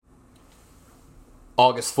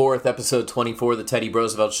August 4th, episode 24 of the Teddy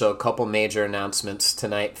Brosevelt Show. A couple major announcements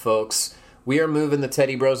tonight, folks. We are moving the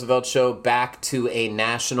Teddy Brosevelt Show back to a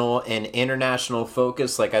national and international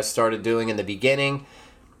focus like I started doing in the beginning.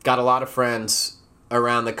 Got a lot of friends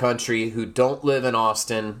around the country who don't live in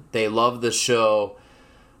Austin. They love the show,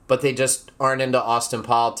 but they just aren't into Austin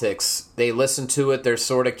politics. They listen to it, they're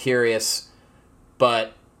sort of curious,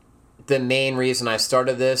 but the main reason I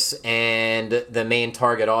started this and the main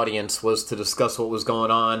target audience was to discuss what was going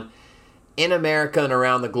on in America and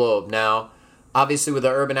around the globe. Now, obviously with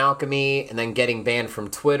the Urban Alchemy and then getting banned from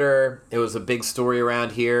Twitter, it was a big story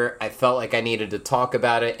around here. I felt like I needed to talk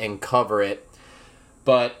about it and cover it.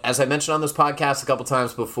 But as I mentioned on this podcast a couple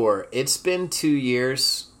times before, it's been 2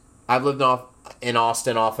 years. I've lived in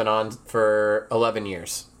Austin off and on for 11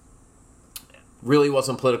 years. Really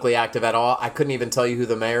wasn't politically active at all. I couldn't even tell you who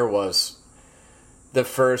the mayor was the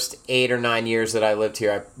first 8 or 9 years that I lived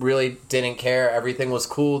here. I really didn't care. Everything was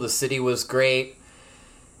cool. The city was great.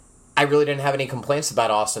 I really didn't have any complaints about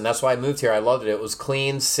Austin. That's why I moved here. I loved it. It was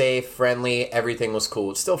clean, safe, friendly. Everything was cool.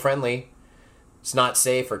 It's still friendly. It's not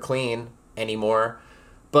safe or clean anymore.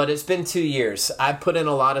 But it's been 2 years. I put in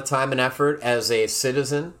a lot of time and effort as a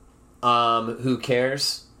citizen who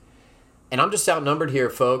cares. And I'm just outnumbered here,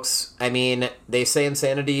 folks. I mean, they say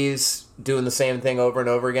insanity is doing the same thing over and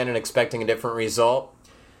over again and expecting a different result.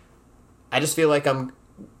 I just feel like I'm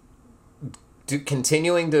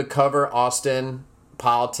continuing to cover Austin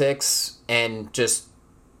politics and just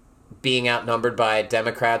being outnumbered by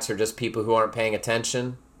Democrats or just people who aren't paying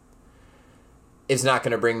attention is not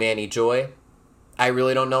going to bring me any joy. I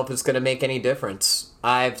really don't know if it's going to make any difference.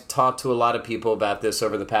 I've talked to a lot of people about this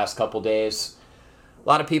over the past couple days. A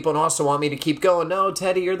lot of people also want me to keep going. No,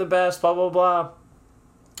 Teddy, you're the best, blah, blah, blah.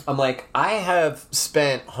 I'm like, I have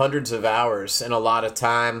spent hundreds of hours and a lot of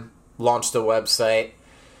time, launched a website,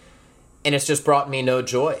 and it's just brought me no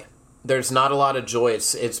joy. There's not a lot of joy.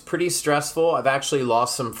 It's pretty stressful. I've actually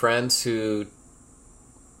lost some friends who,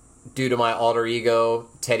 due to my alter ego,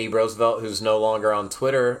 Teddy Brosevelt, who's no longer on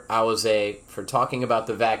Twitter, for talking about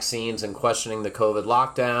the vaccines and questioning the COVID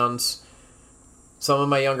lockdowns. Some of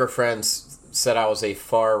my younger friends said I was a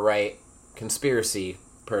far-right conspiracy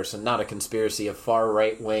person. Not a conspiracy, a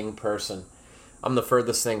far-right-wing person. I'm the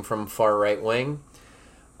furthest thing from far-right-wing.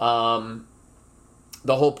 The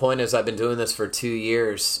whole point is I've been doing this for 2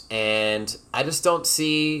 years, and I just don't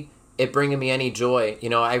see it bringing me any joy. You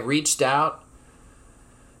know, I reached out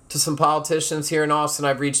to some politicians here in Austin.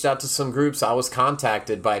 I've reached out to some groups. I was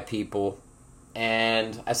contacted by people,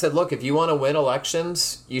 and I said, look, if you want to win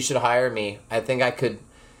elections, you should hire me. I think I could.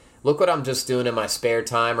 Look what I'm just doing in my spare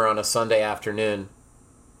time or on a Sunday afternoon.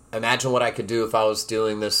 Imagine what I could do if I was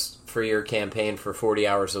doing this for your campaign for 40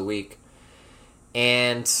 hours a week.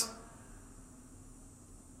 And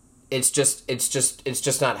it's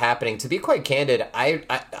just not happening. To be quite candid, I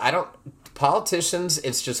don't, politicians,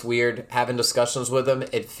 it's just weird having discussions with them.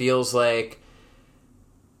 It feels like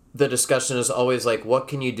the discussion is always like, what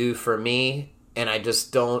can you do for me? And I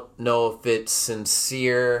just don't know if it's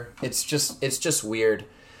sincere. It's just weird.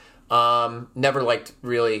 Never liked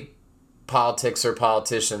really politics or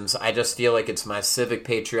politicians. I just feel like it's my civic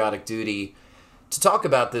patriotic duty to talk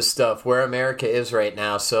about this stuff, where America is right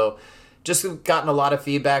now. So just gotten a lot of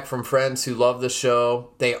feedback from friends who love the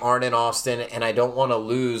show. They aren't in Austin, and I don't want to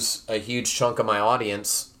lose a huge chunk of my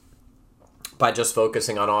audience by just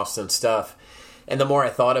focusing on Austin stuff. And the more I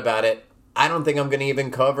thought about it, I don't think I'm going to even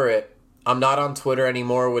cover it. I'm not on Twitter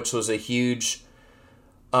anymore, which was a huge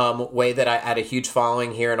way that I had a huge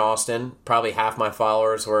following here in Austin. Probably half my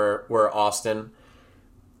followers were Austin.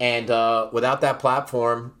 And without that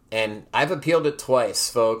platform, and I've appealed it twice,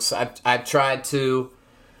 folks. I've tried to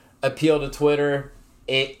appeal to Twitter.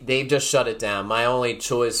 They've just shut it down. My only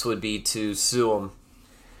choice would be to sue them.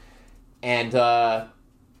 And I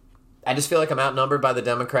just feel like I'm outnumbered by the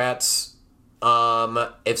Democrats.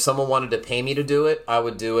 If someone wanted to pay me to do it, I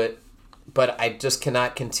would do it. But I just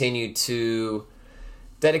cannot continue to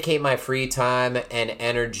dedicate my free time and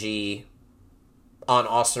energy on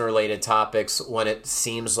Austin-related topics when it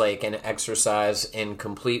seems like an exercise in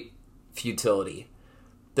complete futility.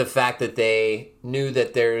 The fact that they knew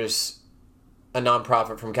that there's a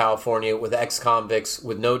nonprofit from California with ex-convicts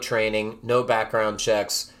with no training, no background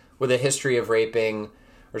checks, with a history of raping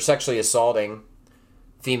or sexually assaulting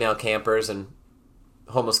female campers and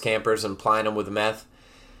homeless campers and plying them with meth.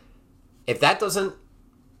 If that doesn't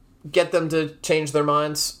get them to change their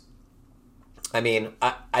minds, I mean,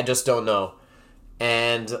 I just don't know.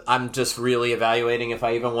 And I'm just really evaluating if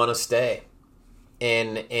I even want to stay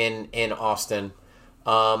in Austin.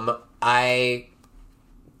 I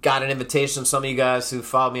got an invitation. Some of you guys who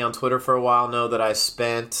followed me on Twitter for a while know that I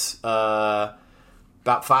spent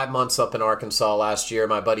about 5 months up in Arkansas last year.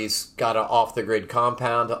 My buddy's got an off-the-grid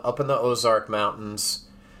compound up in the Ozark Mountains,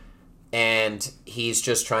 and he's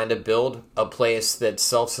just trying to build a place that's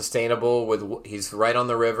self-sustainable. He's right on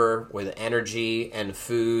the river with energy and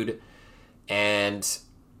food, and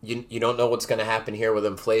you don't know what's going to happen here with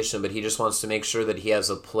inflation, but he just wants to make sure that he has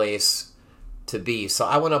a place to be. So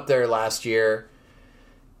I went up there last year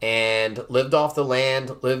and lived off the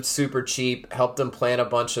land, lived super cheap, helped him plant a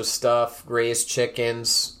bunch of stuff, raise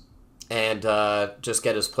chickens, and just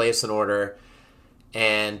get his place in order.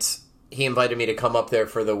 And he invited me to come up there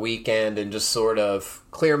for the weekend and just sort of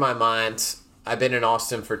clear my mind. I've been in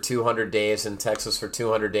Austin for 200 days, in Texas for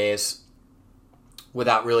 200 days,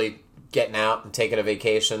 without really getting out and taking a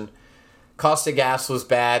vacation. Cost of gas was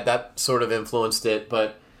bad. That sort of influenced it,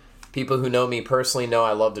 but people who know me personally know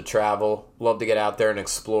I love to travel, love to get out there and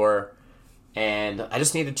explore, and I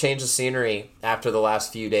just need to change the scenery after the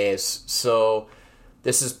last few days. So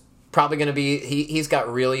this is probably going to be, he's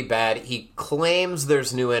got really bad, he claims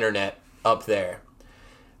there's new internet up there.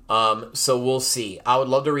 So we'll see. I would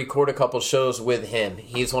love to record a couple shows with him.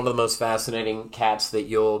 He's one of the most fascinating cats that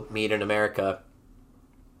you'll meet in America.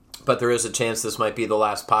 But there is a chance this might be the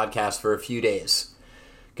last podcast for a few days.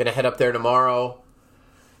 Gonna head up there tomorrow.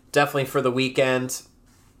 Definitely for the weekend.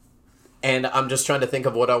 And I'm just trying to think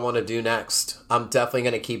of what I want to do next. I'm definitely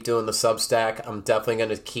going to keep doing the Substack. I'm definitely going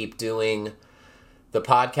to keep doing the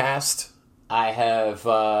podcast. I have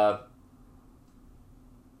I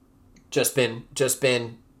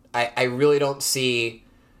really don't see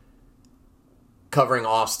covering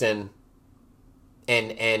Austin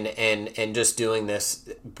and just doing this.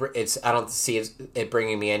 I don't see it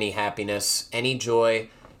bringing me any happiness, any joy.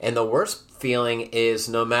 And the worst feeling is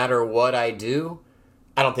no matter what I do,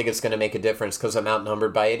 I don't think it's going to make a difference because I'm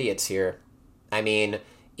outnumbered by idiots here. I mean,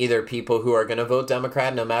 either people who are going to vote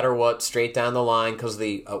Democrat no matter what, straight down the line because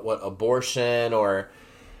the abortion or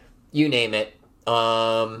you name it.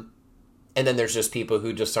 And then there's just people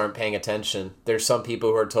who just aren't paying attention. There's some people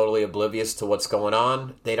who are totally oblivious to what's going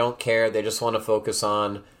on. They don't care. They just want to focus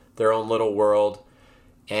on their own little world.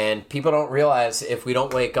 And people don't realize if we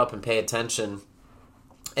don't wake up and pay attention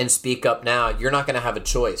and speak up now, you're not going to have a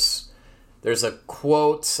choice. There's a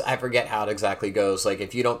quote, I forget how it exactly goes, like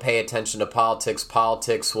if you don't pay attention to politics,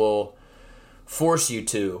 politics will force you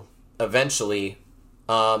to eventually.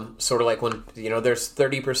 Sort of like when, there's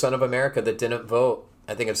 30% of America that didn't vote.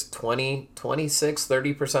 I think it's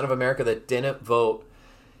 30% of America that didn't vote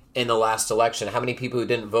in the last election. How many people who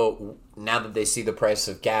didn't vote now that they see the price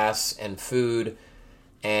of gas and food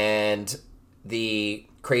and the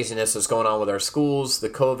craziness that's going on with our schools, the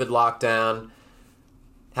COVID lockdown,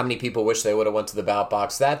 how many people wish they would have went to the ballot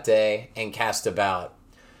box that day and cast a ballot?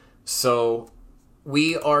 So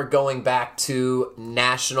we are going back to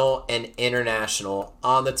national and international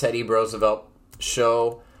on the Teddy Brosevelt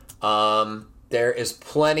show. There is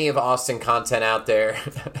plenty of Austin content out there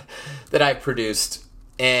that I've produced.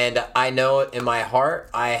 And I know in my heart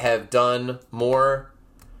I have done more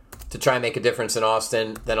to try and make a difference in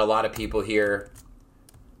Austin than a lot of people here.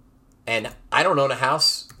 And I don't own a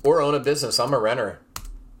house or own a business. I'm a renter.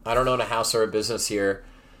 I don't own a house or a business here.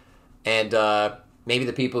 And maybe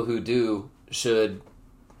the people who do should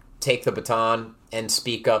take the baton and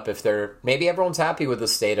speak up if maybe everyone's happy with the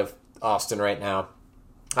state of Austin right now.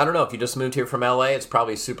 I don't know. If you just moved here from LA, it's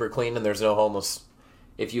probably super clean and there's no homeless.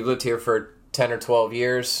 If you lived here for 10 or 12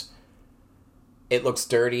 years, it looks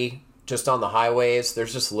dirty just on the highways.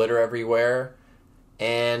 There's just litter everywhere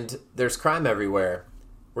and there's crime everywhere.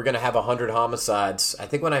 We're going to have 100 homicides. I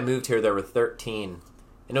think when I moved here, there were 13.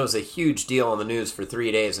 And it was a huge deal on the news for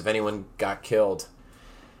 3 days if anyone got killed.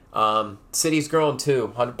 City's grown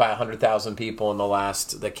too, by 100,000 people in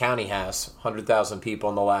the county has 100,000 people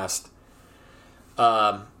in the last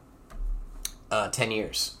 10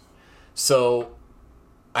 years. So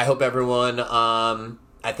I hope everyone,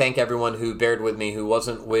 I thank everyone who bared with me, who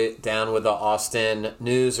wasn't down with the Austin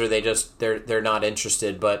news, or they're not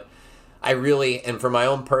interested. But I really, and for my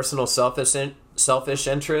own personal selfish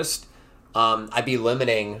interest, I'd be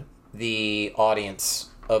limiting the audience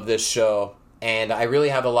of this show. And I really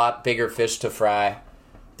have a lot bigger fish to fry.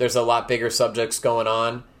 There's a lot bigger subjects going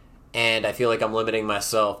on. And I feel like I'm limiting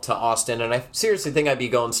myself to Austin. And I seriously think I'd be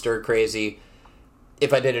going stir crazy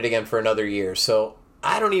if I did it again for another year. So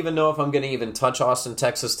I don't even know if I'm going to even touch Austin,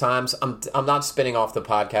 Texas Times. I'm not spinning off the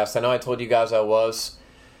podcast. I know I told you guys I was.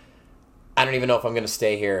 I don't even know if I'm going to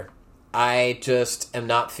stay here. I just am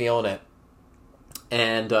not feeling it.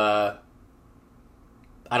 And I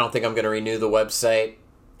don't think I'm going to renew the website.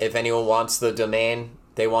 If anyone wants the domain,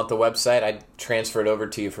 they want the website, I'd transfer it over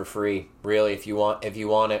to you for free. Really, if you want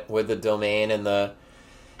it with the domain and the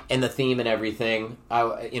theme and everything,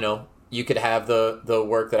 you could have the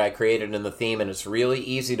work that I created in the theme, and it's really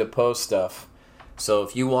easy to post stuff. So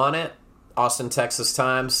if you want it, Austin, Texas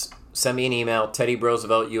Times, send me an email,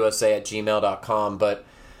 teddybroseveltusa@gmail.com. But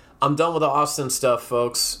I'm done with the Austin stuff,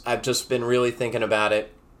 folks. I've just been really thinking about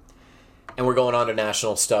it, and we're going on to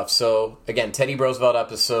national stuff. So again, Teddy Brosevelt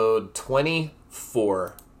episode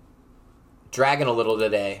 24. Dragging a little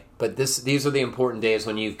today, but these are the important days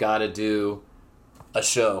when you've got to do a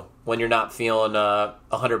show, when you're not feeling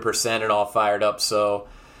 100% and all fired up. So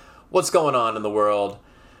what's going on in the world?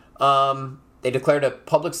 They declared a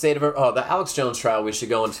public state of... the Alex Jones trial we should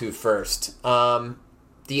go into first.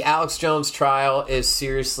 The Alex Jones trial is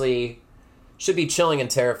seriously... should be chilling and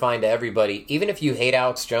terrifying to everybody. Even if you hate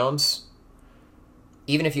Alex Jones,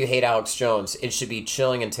 it should be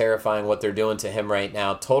chilling and terrifying what they're doing to him right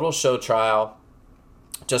now. Total show trial,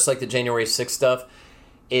 just like the January 6th stuff.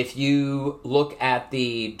 If you look at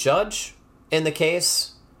the judge in the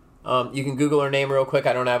case, you can Google her name real quick.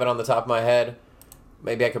 I don't have it on the top of my head.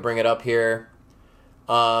 Maybe I could bring it up here.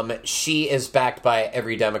 She is backed by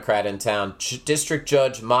every Democrat in town. District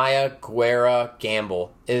Judge Maya Guerra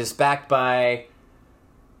Gamble is backed by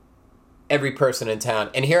every person in town.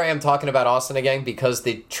 And here I am talking about Austin again because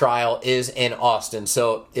the trial is in Austin.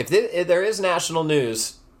 So if there is national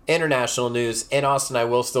news, international news in Austin, I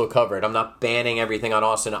will still cover it. I'm not banning everything on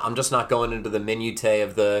Austin. I'm just not going into the minutiae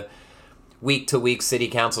of the week-to-week city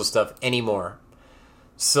council stuff anymore.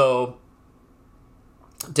 So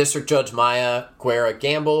District Judge Maya Guerra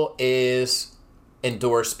Gamble is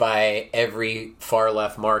endorsed by every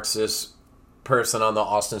far-left Marxist person on the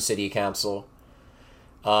Austin City Council.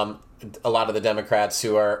 A lot of the Democrats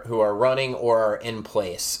who are running or are in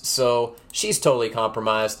place. So she's totally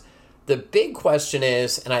compromised. The big question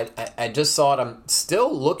is, and I just saw it, I'm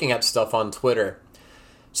still looking at stuff on Twitter.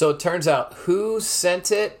 So it turns out who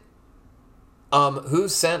sent it, who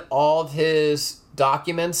sent all of his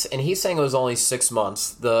documents, and he's saying it was only 6 months.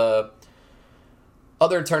 The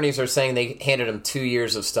other attorneys are saying they handed him 2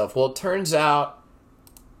 years of stuff. Well, it turns out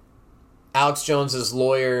Alex Jones's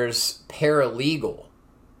lawyer's paralegal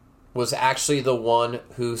was actually the one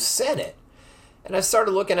who sent it. And I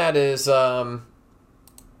started looking at his,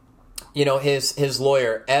 his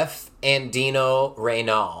lawyer, F. Andino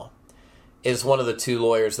Reynal, is one of the two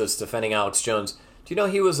lawyers that's defending Alex Jones. Do you know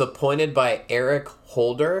he was appointed by Eric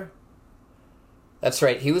Holder? That's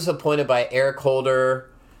right, he was appointed by Eric Holder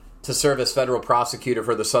to serve as federal prosecutor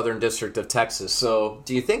for the Southern District of Texas. So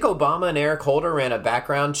do you think Obama and Eric Holder ran a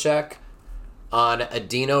background check on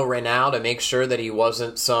Andino Reynal to make sure that he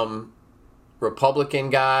wasn't some Republican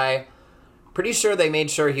guy? Pretty sure they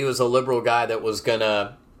made sure he was a liberal guy that was going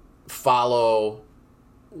to follow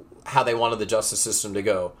how they wanted the justice system to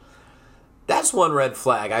go. That's one red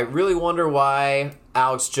flag. I really wonder why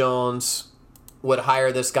Alex Jones would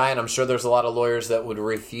hire this guy, and I'm sure there's a lot of lawyers that would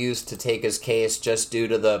refuse to take his case just due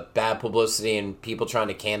to the bad publicity and people trying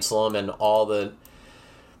to cancel him and all the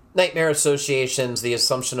nightmare associations, the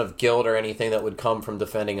assumption of guilt or anything that would come from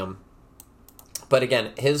defending him. But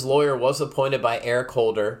again, his lawyer was appointed by Eric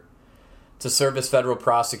Holder to serve as federal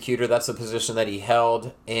prosecutor. That's a position that he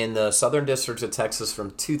held in the Southern District of Texas from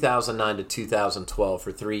 2009 to 2012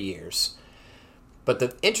 for 3 years. But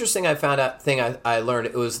the interesting thing I learned,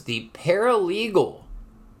 it was the paralegal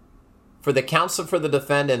for the counsel for the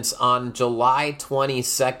defendants on July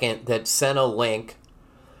 22nd that sent a link.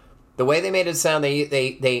 The way they made it sound,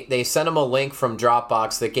 they sent him a link from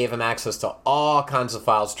Dropbox that gave him access to all kinds of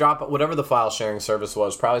files. Whatever the file sharing service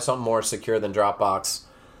was, probably something more secure than Dropbox.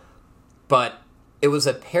 But it was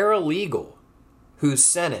a paralegal who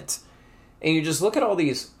sent it. And you just look at all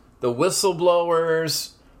these, the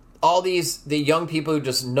whistleblowers, all the young people who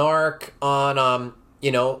just narc on,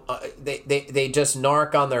 they just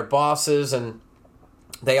narc on their bosses, and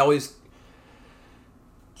they always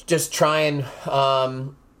just try and,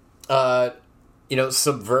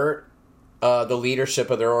 subvert the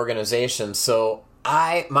leadership of their organization. So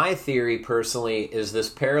my theory personally is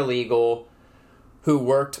this paralegal who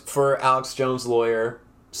worked for Alex Jones' lawyer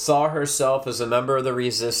saw herself as a member of the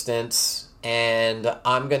resistance, and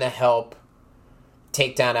I'm going to help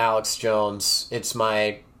take down Alex Jones. It's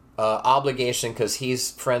my obligation because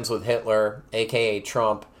he's friends with Hitler, a.k.a.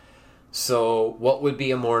 Trump. So what would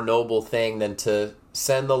be a more noble thing than to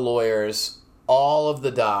send the lawyers all of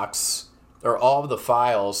the docs or all of the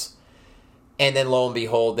files, and then lo and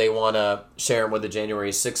behold, they want to share them with the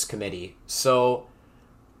January 6th committee. So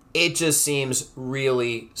it just seems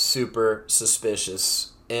really super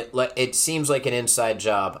suspicious. It seems like an inside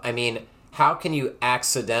job. I mean, how can you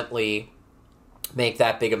accidentally make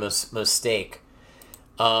that big a mistake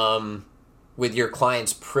with your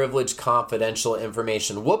client's privileged confidential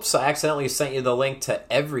information? Whoops, I accidentally sent you the link to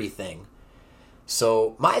everything.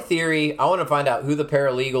 So my theory, I want to find out who the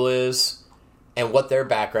paralegal is and what their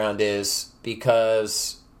background is,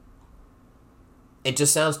 because it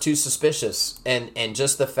just sounds too suspicious. And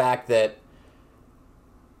just the fact that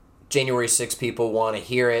January 6 people want to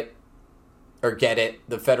hear it or get it.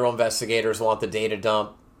 The federal investigators want the data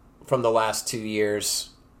dump from the last 2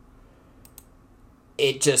 years.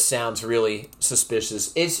 It just sounds really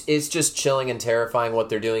suspicious. It's just chilling and terrifying what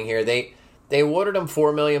they're doing here. They awarded him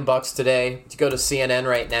 $4 million today. If you go to CNN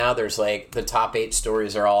right now, there's like the top 8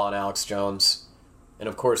 stories are all on Alex Jones. And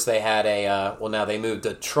of course they had now they moved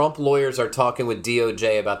to Trump lawyers are talking with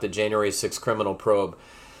DOJ about the January 6th criminal probe.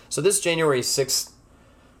 So this January 6th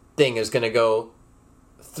thing is going to go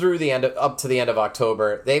through up to the end of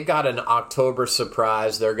October. They've got an October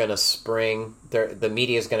surprise they're going to spring. The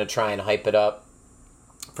media is going to try and hype it up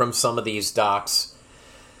from some of these docs.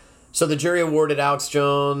 So the jury awarded Alex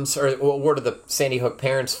Jones, or awarded the Sandy Hook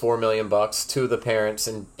parents $4 million, two of the parents,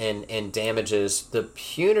 and damages. The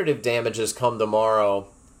punitive damages come tomorrow.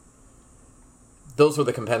 Those were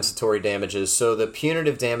the compensatory damages. So the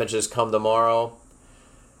punitive damages come tomorrow.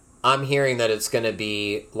 I'm hearing that it's going to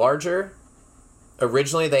be larger.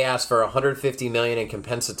 Originally, they asked for $150 million in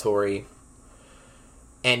compensatory,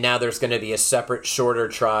 and now there's going to be a separate, shorter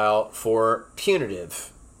trial for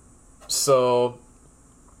punitive. So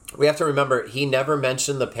we have to remember, he never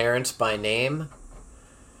mentioned the parents by name.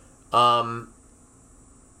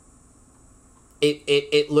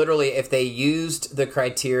 It literally, if they used the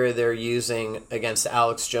criteria they're using against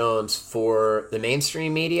Alex Jones for the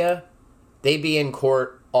mainstream media, they'd be in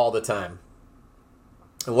court all the time.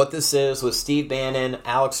 And what this is with Steve Bannon,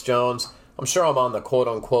 Alex Jones, I'm sure I'm on the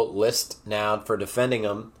quote-unquote list now for defending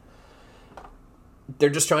them. They're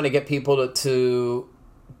just trying to get people to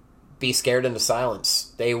be scared into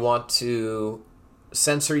silence. They want to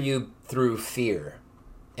censor you through fear.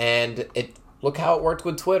 And look how it worked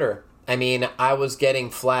with Twitter. I mean, I was getting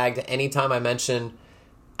flagged anytime I mentioned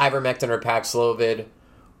ivermectin or Paxlovid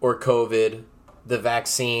or COVID, the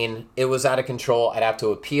vaccine. It was out of control. I'd have to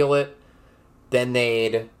appeal it. Then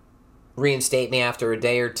they'd reinstate me after a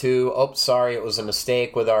day or two. Oh, sorry, it was a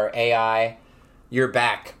mistake with our AI. You're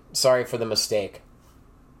back. Sorry for the mistake.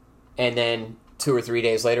 And then 2 or 3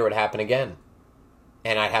 days later, it would happen again.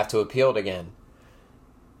 And I'd have to appeal it again.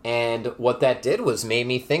 And what that did was made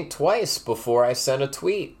me think twice before I sent a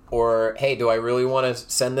tweet. Or, hey, do I really want to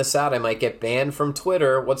send this out? I might get banned from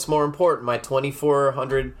Twitter. What's more important, my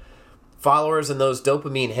 2,400 followers and those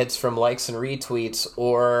dopamine hits from likes and retweets,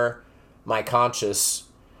 or my conscience?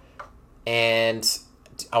 And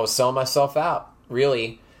I was selling myself out,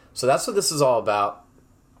 really. So that's what this is all about.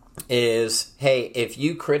 Is, hey, if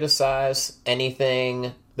you criticize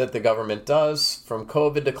anything that the government does, from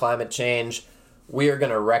COVID to climate change, we are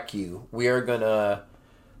going to wreck you. We are going to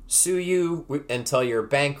sue you until you're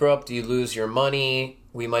bankrupt, you lose your money.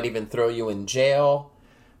 We might even throw you in jail.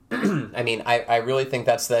 I mean, I really think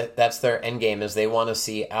that's their end game, is they want to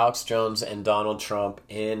see Alex Jones and Donald Trump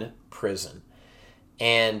in prison.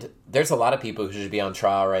 And there's a lot of people who should be on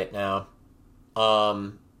trial right now.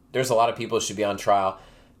 There's a lot of people who should be on trial.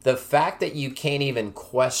 The fact that you can't even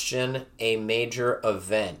question a major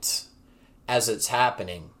event as it's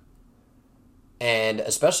happening, and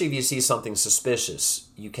especially if you see something suspicious,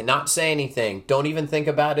 you cannot say anything. Don't even think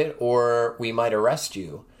about it, or we might arrest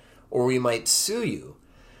you, or we might sue you.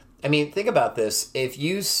 I mean, think about this. If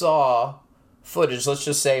you saw footage, let's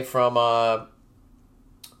just say from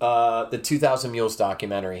the 2000 Mules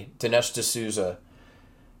documentary, Dinesh D'Souza,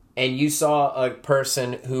 and you saw a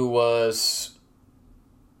person who was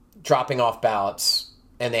dropping off ballots,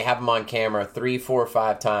 and they have them on camera 3, 4,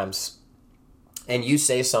 5 times, and you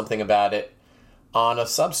say something about it on a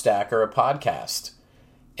Substack or a podcast,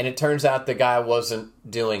 and it turns out the guy wasn't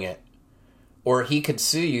doing it, or he could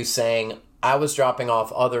sue you saying, I was dropping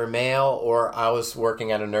off other mail, or I was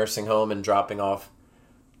working at a nursing home and dropping off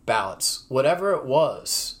ballots. Whatever it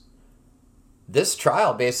was, this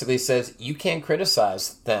trial basically says you can't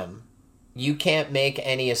criticize them. You can't make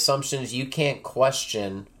any assumptions. You can't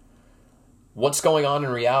question what's going on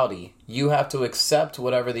in reality. You have to accept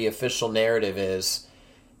whatever the official narrative is.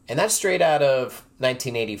 And that's straight out of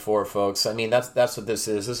 1984, folks. I mean, that's what this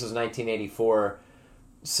is. This is 1984.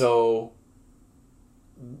 So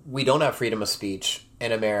we don't have freedom of speech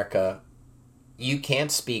in America. You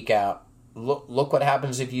can't speak out. Look what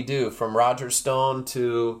happens if you do. From Roger Stone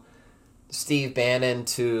to Steve Bannon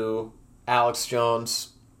to Alex Jones.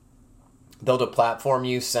 they'll deplatform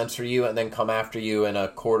you, censor you, and then come after you in a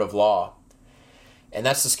court of law. And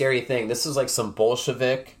that's the scary thing. This is like some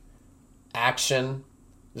Bolshevik action.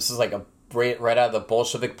 This is like a right out of the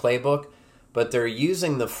Bolshevik playbook. But they're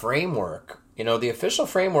using the framework, the official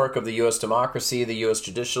framework of the U.S. democracy, the U.S.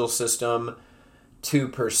 judicial system, to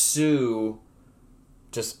pursue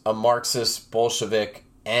just a Marxist Bolshevik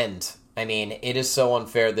end. I mean, it is so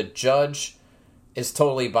unfair. The judge is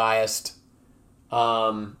totally biased.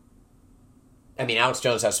 Alex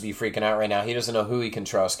Jones has to be freaking out right now. He doesn't know who he can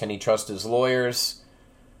trust. Can he trust his lawyers?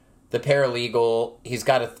 The paralegal, he's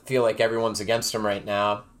got to feel like everyone's against him right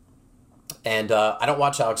now. And I don't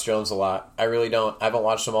watch Alex Jones a lot. I really don't. I haven't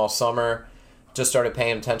watched him all summer. Just started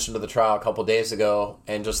paying attention to the trial a couple days ago.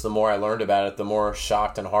 And just the more I learned about it, the more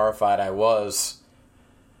shocked and horrified I was.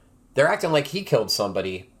 They're acting like he killed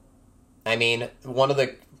somebody. I mean, one of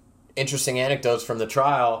the interesting anecdotes from the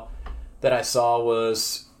trial that I saw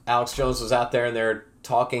was Alex Jones was out there and they're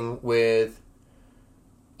talking with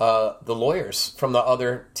the lawyers from the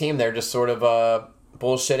other team. They're just sort of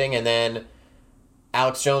bullshitting, and then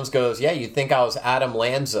Alex Jones goes, "Yeah, you'd think I was Adam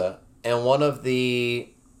Lanza." And one of the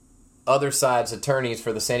other side's attorneys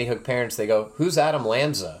for the Sandy Hook parents, they go, "Who's Adam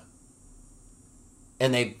Lanza?"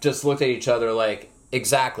 And they just looked at each other like,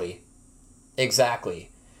 exactly.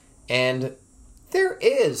 And there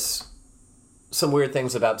is some weird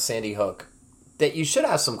things about Sandy Hook that you should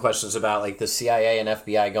ask some questions about, like the CIA and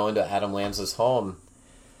FBI going to Adam Lanza's home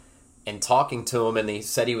and talking to him, and he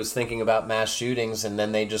said he was thinking about mass shootings, and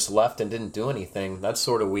then they just left and didn't do anything. That's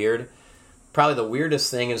sort of weird. Probably the weirdest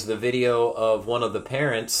thing is the video of one of the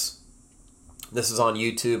parents. This is on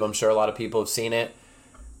YouTube. I'm sure a lot of people have seen it,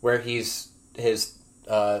 where his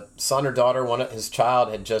son or daughter, his child,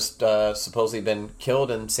 had just supposedly been killed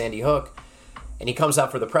in Sandy Hook. And he comes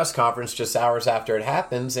out for the press conference just hours after it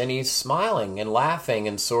happens, and he's smiling and laughing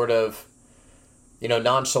and sort of,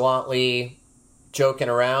 nonchalantly joking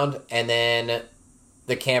around. And then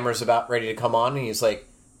the camera's about ready to come on, and he's like,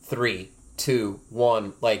 3, 2,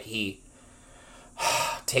 1. Like, he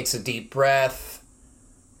takes a deep breath.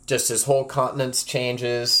 Just his whole countenance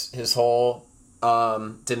changes. His whole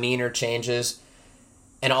demeanor changes.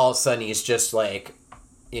 And all of a sudden, he's just like,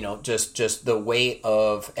 just the weight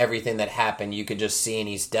of everything that happened, you could just see, and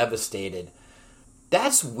he's devastated.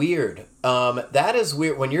 That's weird. That is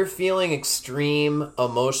weird. When you're feeling extreme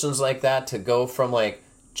emotions like that, to go from like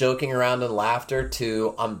joking around and laughter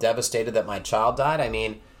to I'm devastated that my child died, I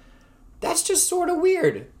mean, that's just sort of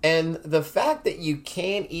weird. And the fact that you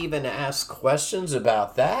can't even ask questions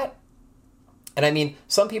about that, and I mean,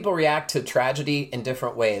 some people react to tragedy in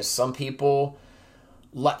different ways. Some people,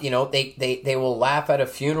 they will laugh at a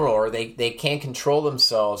funeral, or they can't control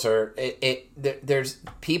themselves, or there's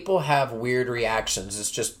people have weird reactions.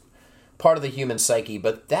 It's just part of the human psyche,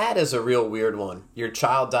 but that is a real weird one. Your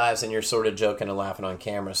child dies and you're sort of joking and laughing on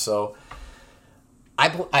camera. So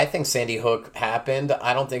I think Sandy Hook happened.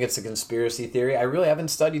 I don't think it's a conspiracy theory. I really haven't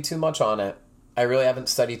studied too much on it.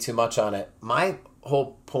 My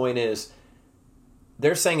whole point is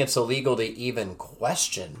they're saying it's illegal to even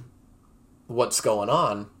question what's going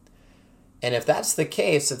on. And if that's the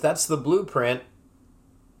case, if that's the blueprint,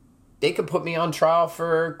 they could put me on trial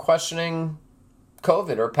for questioning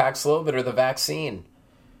COVID or Paxlovid or the vaccine.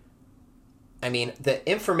 I mean, the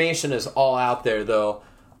information is all out there, though.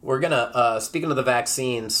 We're going to, speaking of the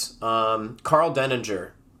vaccines, Carl Denninger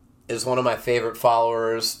is one of my favorite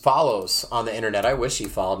follows on the internet. I wish he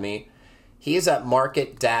followed me. He is at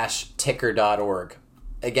market-ticker.org.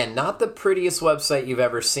 Again, not the prettiest website you've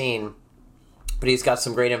ever seen, but he's got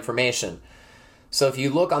some great information. So if you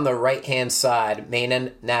look on the right-hand side,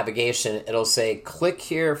 main navigation, it'll say, click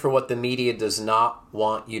here for what the media does not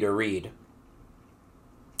want you to read.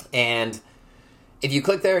 And if you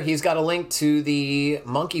click there, he's got a link to the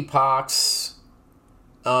monkeypox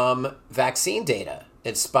vaccine data.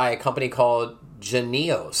 It's by a company called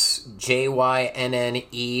Jynneos, Jynneos.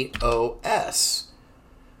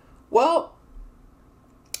 Well,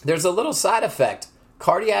 there's a little side effect.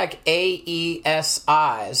 Cardiac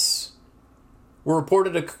AESIs were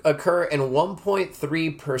reported to occur in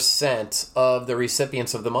 1.3% of the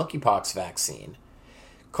recipients of the monkeypox vaccine.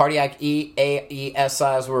 Cardiac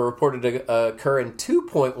AESIs were reported to occur in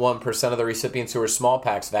 2.1% of the recipients who were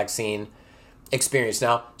smallpox vaccine experienced.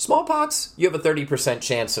 Now, smallpox, you have a 30%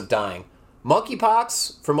 chance of dying.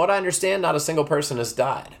 Monkeypox, from what I understand, not a single person has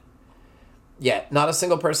died. Yeah, not a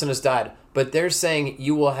single person has died. But they're saying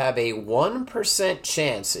you will have a 1%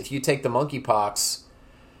 chance, if you take the monkeypox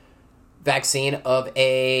vaccine, of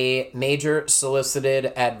a major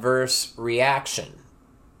solicited adverse reaction.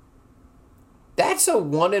 That's a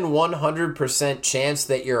 1 in 100% chance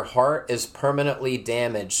that your heart is permanently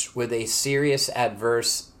damaged with a serious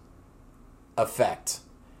adverse effect.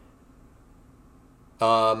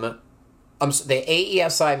 The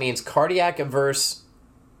AESI means cardiac adverse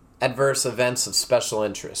events of special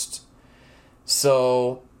interest.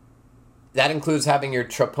 So that includes having your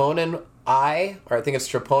troponin I, or I think it's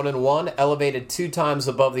troponin 1, elevated 2 times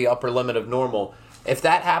above the upper limit of normal. If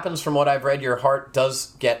that happens, from what I've read, your heart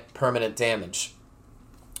does get permanent damage.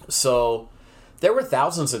 So there were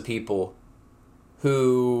thousands of people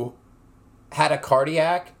who had a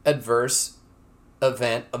cardiac adverse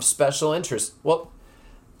event of special interest. Well,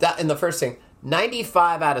 that in the first thing,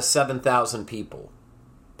 95 out of 7,000 people.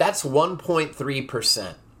 That's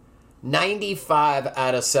 1.3%. 95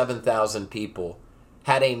 out of 7,000 people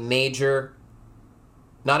had a major,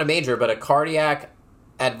 not a major, but a cardiac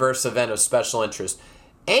adverse event of special interest.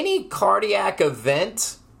 Any cardiac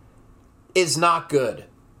event is not good,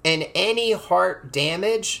 and any heart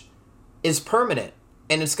damage is permanent,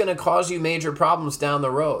 and it's going to cause you major problems down the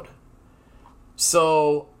road.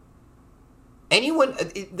 So anyone,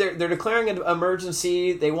 they're declaring an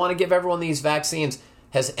emergency. They want to give everyone these vaccines.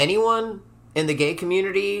 Has anyone in the gay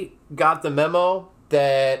community got the memo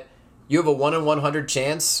that you have a 1 in 100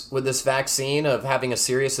 chance with this vaccine of having a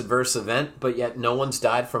serious adverse event, but yet no one's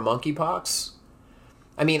died from monkeypox?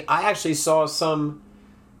 I mean, I actually saw some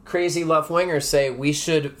crazy left-wingers say we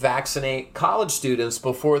should vaccinate college students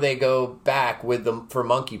before they go back with them for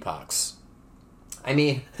monkeypox. I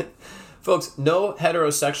mean, folks, no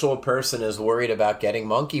heterosexual person is worried about getting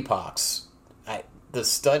monkeypox.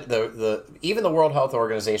 Even the World Health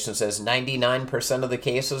Organization says 99% of the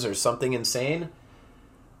cases, or something insane,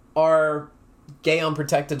 are gay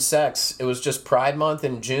unprotected sex. It was just Pride Month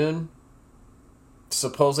in June.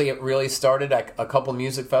 Supposedly it really started at a couple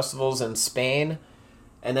music festivals in Spain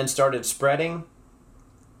and then started spreading.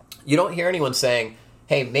 You don't hear anyone saying,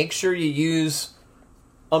 hey, make sure you use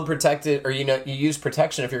unprotected, or, you use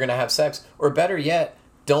protection if you're going to have sex. Or better yet,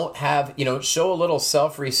 don't have, show a little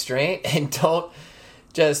self-restraint and don't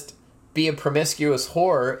just be a promiscuous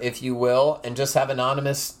whore, if you will, and just have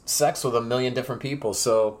anonymous sex with a million different people.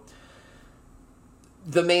 So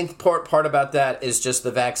the main part about that is just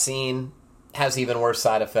the vaccine has even worse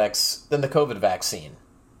side effects than the COVID vaccine.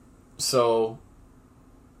 So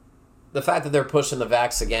the fact that they're pushing the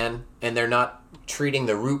vax again and they're not treating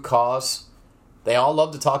the root cause, they all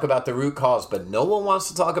love to talk about the root cause, but no one wants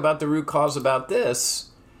to talk about the root cause about this.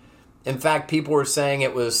 In fact, people were saying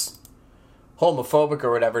it was homophobic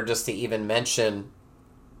or whatever just to even mention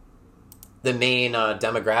the main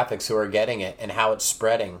demographics who are getting it and how it's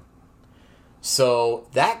spreading. So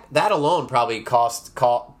that alone probably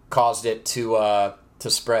caused it to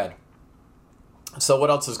spread. So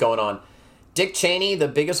what else is going on? Dick Cheney, the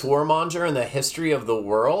biggest warmonger in the history of the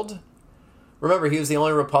world. Remember, he was the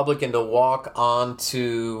only Republican to walk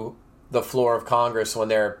onto the floor of Congress when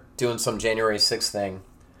they're doing some January 6th thing.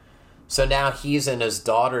 So now he's in his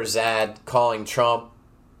daughter's ad calling Trump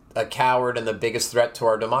a coward and the biggest threat to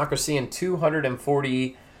our democracy in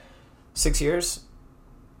 246 years.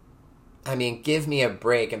 I mean, give me a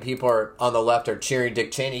break. And people are on the left are cheering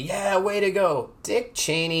Dick Cheney. Yeah, way to go. Dick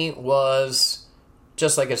Cheney was,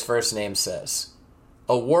 just like his first name says,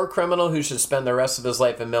 a war criminal who should spend the rest of his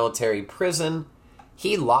life in military prison.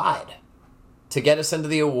 He lied to get us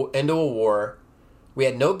into a war we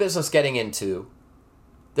had no business getting into.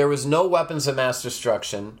 There was no weapons of mass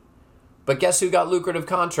destruction. But guess who got lucrative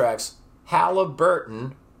contracts?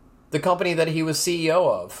 Halliburton, the company that he was CEO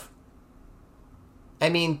of. I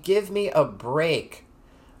mean, give me a break.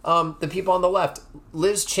 The people on the left,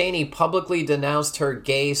 Liz Cheney publicly denounced her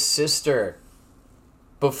gay sister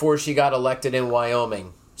before she got elected in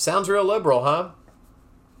Wyoming. Sounds real liberal, huh?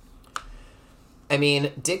 I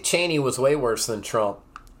mean, Dick Cheney was way worse than Trump.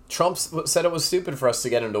 Trump said it was stupid for us to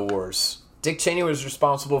get into wars. Dick Cheney was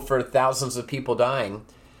responsible for thousands of people dying.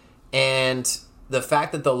 And the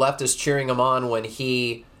fact that the left is cheering him on when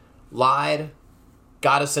he lied,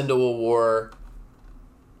 got us into a war,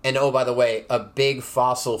 and oh, by the way, a big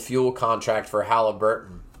fossil fuel contract for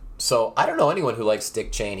Halliburton. So I don't know anyone who likes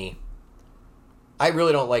Dick Cheney. I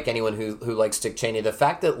really don't like anyone who likes Dick Cheney. The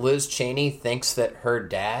fact that Liz Cheney thinks that her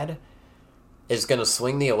dad is going to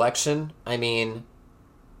swing the election, I mean,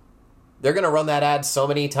 they're going to run that ad so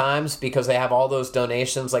many times because they have all those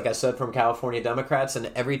donations, like I said, from California Democrats,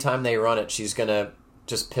 and every time they run it, she's going to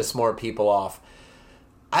just piss more people off.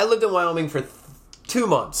 I lived in Wyoming for 2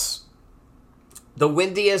 months. The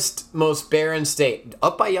windiest, most barren state.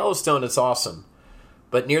 Up by Yellowstone, it's awesome.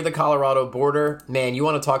 But near the Colorado border, man, you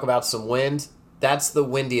want to talk about some wind? That's the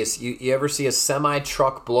windiest. You ever see a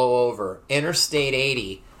semi-truck blow over? Interstate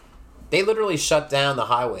 80, they literally shut down the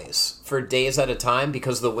highways for days at a time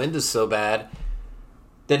because the wind is so bad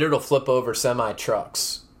that it'll flip over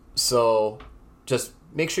semi-trucks. So just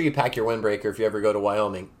make sure you pack your windbreaker if you ever go to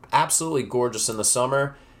Wyoming. Absolutely gorgeous in the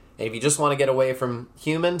summer. And if you just want to get away from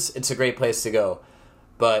humans, it's a great place to go.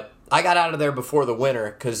 But I got out of there before the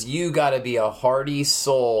winter because you got to be a hardy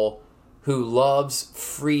soul who loves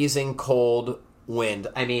freezing cold wind.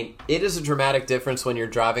 I mean, it is a dramatic difference when you're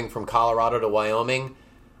driving from Colorado to Wyoming.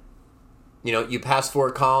 You know, you pass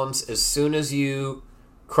Fort Collins. As soon as you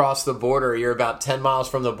cross the border, you're about 10 miles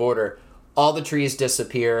from the border. All the trees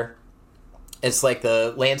disappear. It's like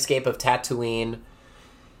the landscape of Tatooine.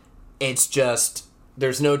 It's just,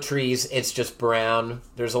 there's no trees. It's just brown.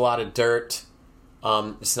 There's a lot of dirt.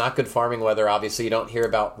 It's not good farming weather. Obviously, you don't hear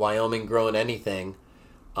about Wyoming growing anything.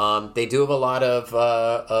 They do have a lot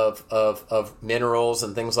of minerals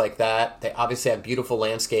and things like that. They obviously have beautiful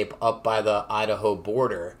landscape up by the Idaho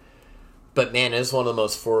border. But man, it is one of the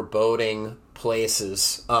most foreboding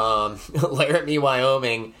places. Laramie,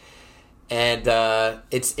 Wyoming. And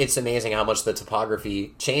it's amazing how much the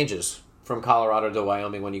topography changes from Colorado to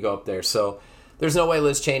Wyoming when you go up there. So there's no way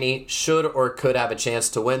Liz Cheney should or could have a chance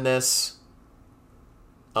to win this.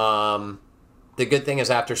 The good thing is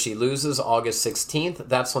after she loses August 16th,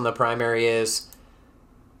 that's when the primary is.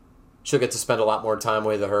 She'll get to spend a lot more time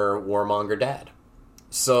with her warmonger dad.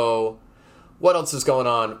 So what else is going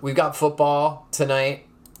on? We've got football tonight.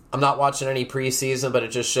 I'm not watching any preseason, but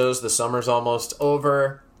it just shows the summer's almost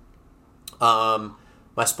over.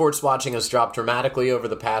 My sports watching has dropped dramatically over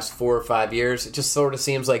the past 4 or 5 years. It just sort of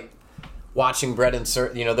seems like watching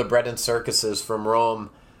the bread and circuses from Rome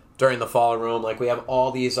during the fall of Rome. Like, we have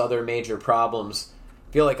all these other major problems.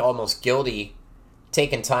 I feel like almost guilty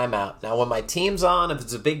taking time out. Now, when my team's on, if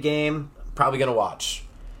it's a big game, I'm probably going to watch.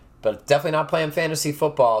 But definitely not playing fantasy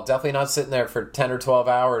football. Definitely not sitting there for 10 or 12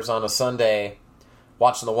 hours on a Sunday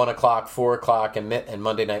watching the 1 o'clock, 4 o'clock, and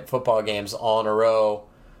Monday night football games all in a row.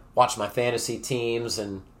 Watching my fantasy teams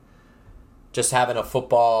and just having a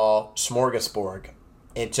football smorgasbord.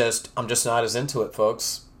 I'm just not as into it,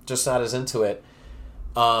 folks. Just not as into it.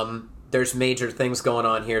 There's major things going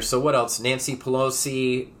on here. So what else? Nancy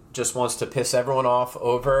Pelosi just wants to piss everyone off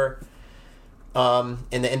over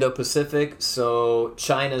in the Indo-Pacific. So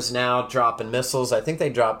China's now dropping missiles. I think they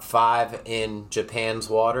dropped 5 in Japan's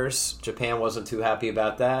waters. Japan wasn't too happy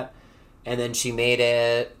about that. And then she made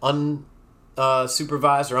it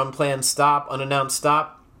unsupervised or unplanned stop, unannounced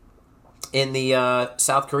stop in the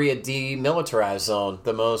South Korea demilitarized zone,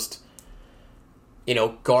 the most,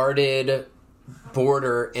 guarded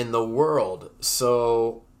border in the world.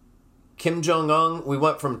 So Kim Jong-un, we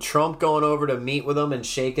went from Trump going over to meet with him and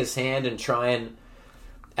shake his hand and try and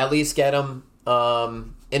at least get him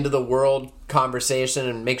into the world conversation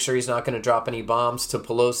and make sure he's not going to drop any bombs, to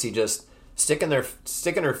Pelosi just sticking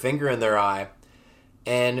her finger in their eye.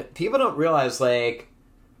 And people don't realize, like,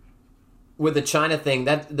 with the China thing,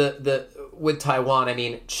 that with Taiwan, I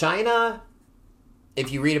mean, China,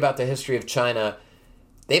 if you read about the history of China,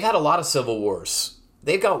 they've had a lot of civil wars.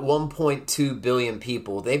 They've got 1.2 billion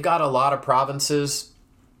people. They've got a lot of provinces.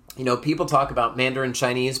 People talk about Mandarin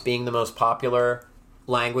Chinese being the most popular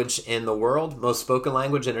language in the world, most spoken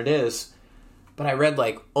language, and it is. But I read,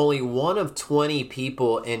 like, only 1 of 20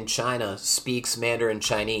 people in China speaks Mandarin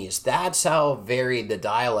Chinese. That's how varied the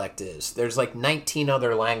dialect is. There's, like, 19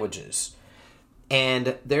 other languages.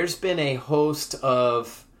 And there's been a host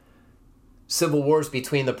of civil wars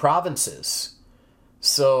between the provinces.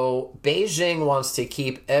 So Beijing wants to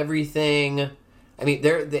keep everything. I mean,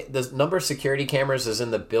 the number of security cameras is in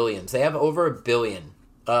the billions. They have over 1 billion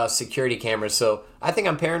security cameras. So I think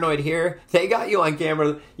I'm paranoid here. They got you on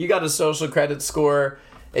camera. You got a social credit score.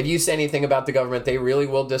 If you say anything about the government, they really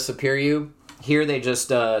will disappear you. Here, they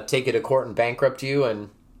just take you to court and bankrupt you and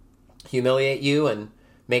humiliate you and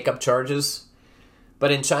make up charges.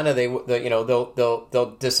 But in China,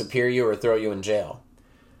 they'll disappear you or throw you in jail.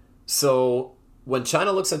 So when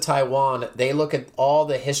China looks at Taiwan, they look at all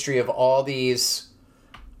the history of all these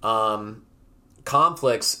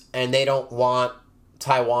conflicts, and they don't want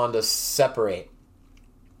Taiwan to separate.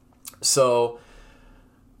 So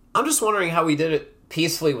I'm just wondering how we did it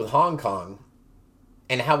peacefully with Hong Kong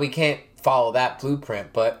and how we can't follow that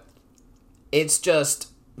blueprint. But it's just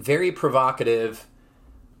very provocative.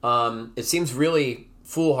 It seems really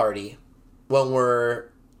foolhardy when we're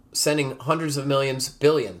sending hundreds of billions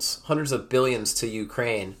to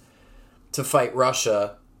Ukraine to fight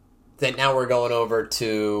Russia, that now we're going over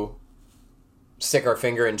to stick our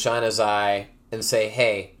finger in China's eye and say,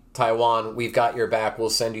 hey, Taiwan, we've got your back. We'll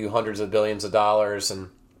send you hundreds of billions of dollars and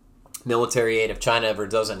military aid if China ever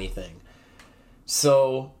does anything.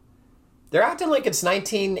 So they're acting like it's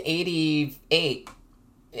 1988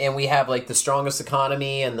 and we have like the strongest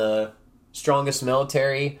economy and the strongest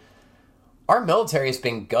military. Our military has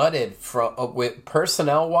been gutted with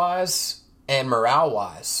personnel-wise and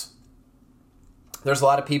morale-wise. There's a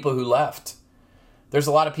lot of people who left. There's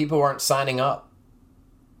a lot of people who aren't signing up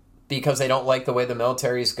because they don't like the way the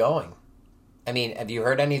military is going. I mean, have you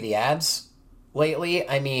heard any of the ads lately?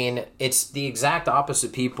 I mean, it's the exact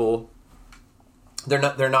opposite people.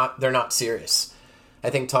 They're not serious. I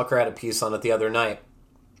think Tucker had a piece on it the other night.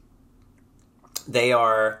 They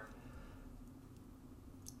are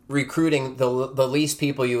recruiting the least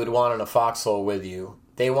people you would want in a foxhole with you.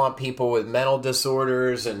 They want people with mental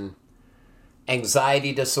disorders and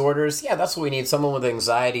anxiety disorders. Yeah, that's what we need. Someone with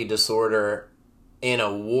anxiety disorder in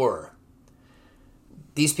a war.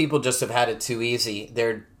 These people just have had it too easy.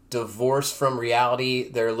 They're divorced from reality.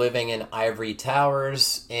 They're living in ivory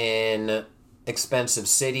towers in expensive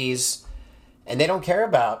cities, and they don't care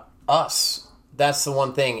about us. That's the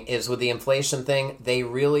one thing, is with the inflation thing, they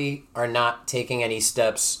really are not taking any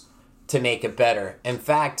steps to make it better. In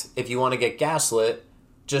fact, if you want to get gaslit,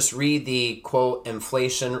 just read the, quote,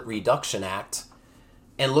 Inflation Reduction Act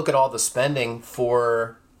and look at all the spending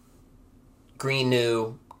for green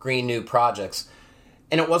new projects.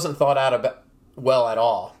 And it wasn't thought out well at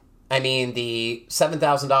all. I mean, the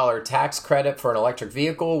 $7,000 tax credit for an electric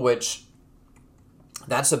vehicle, which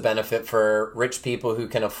that's a benefit for rich people who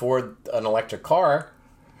can afford an electric car.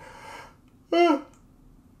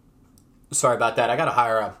 Sorry about that. I got to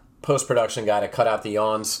hire a post-production guy to cut out the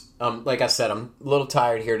yawns. Like I said, I'm a little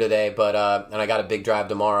tired here today, but and I got a big drive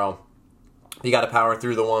tomorrow. You got to power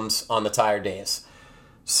through the ones on the tired days.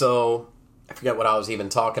 So I forget what I was even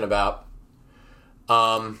talking about.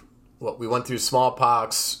 We went through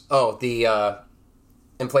smallpox. Oh, the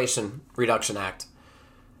Inflation Reduction Act.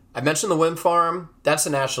 I mentioned the wind farm. That's a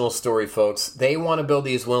national story, folks. They want to build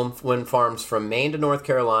these wind farms from Maine to North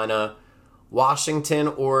Carolina, Washington,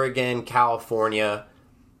 Oregon, California,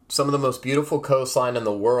 some of the most beautiful coastline in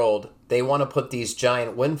the world. They want to put these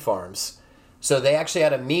giant wind farms. So they actually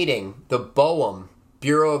had a meeting, the BOEM,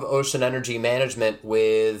 Bureau of Ocean Energy Management,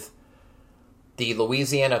 with the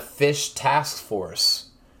Louisiana Fish Task Force.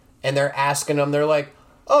 And they're asking them, they're like,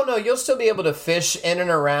 oh no, you'll still be able to fish in and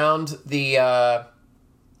around the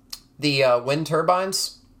wind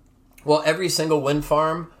turbines. Well, every single wind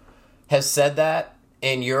farm has said that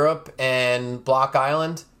in Europe and Block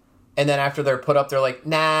Island. And then after they're put up, they're like,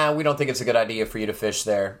 nah, we don't think it's a good idea for you to fish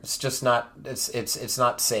there. It's just not, it's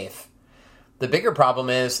not safe. The bigger problem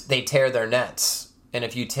is they tear their nets. And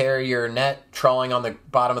if you tear your net trawling on the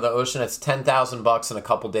bottom of the ocean, it's $10,000 in a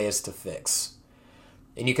couple days to fix.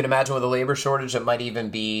 And you can imagine with a labor shortage, it might even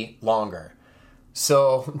be longer.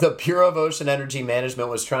 So the Bureau of Ocean Energy Management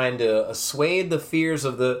was trying to assuage the fears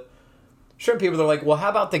of the shrimp people. They're like, well, how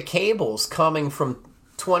about the cables coming from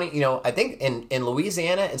 20, I think in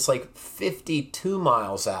Louisiana, it's like 52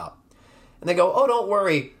 miles out. And they go, oh, don't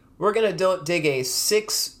worry. We're going to dig a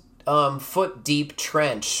 6-foot deep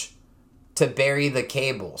trench to bury the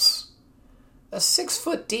cables. A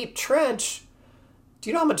 6-foot deep trench? Do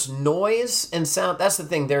you know how much noise and sound? That's the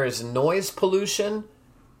thing. There is noise pollution.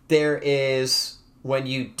 There is, when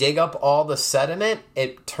you dig up all the sediment,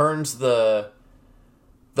 it turns the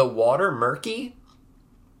water murky.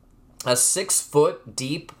 A 6-foot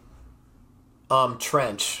deep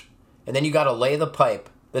trench. And then you got to lay the pipe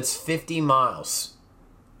that's 50 miles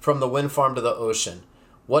from the wind farm to the ocean.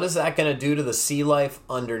 What is that going to do to the sea life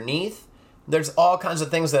underneath? There's all kinds of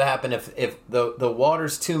things that happen if the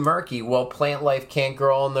water's too murky. Well, plant life can't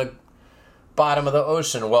grow on the bottom of the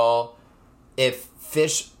ocean. Well, if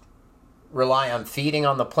fish rely on feeding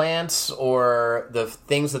on the plants, or the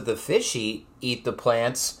things that the fish eat the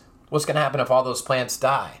plants, what's going to happen if all those plants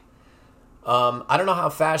die? I don't know how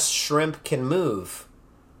fast shrimp can move,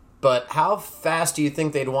 but how fast do you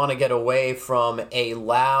think they'd want to get away from a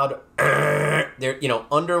loud, they're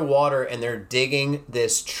underwater and they're digging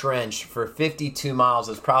this trench for 52 miles.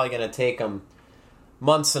 It's probably going to take them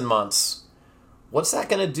months and months. What's that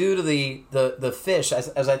going to do to the fish?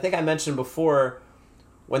 As I think I mentioned before,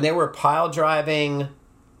 when they were pile driving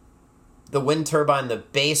the wind turbine, the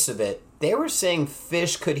base of it, they were saying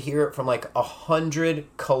fish could hear it from like 100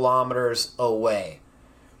 kilometers away.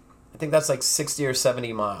 I think that's like 60 or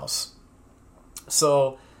 70 miles.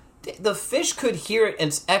 So the fish could hear it, and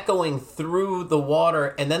it's echoing through the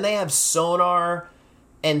water. And then they have sonar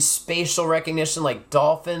and spatial recognition like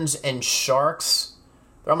dolphins and sharks.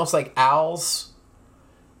 They're almost like owls.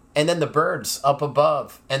 And then the birds up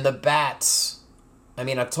above and the bats. I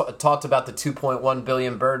mean, I talked about the 2.1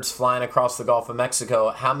 billion birds flying across the Gulf of Mexico.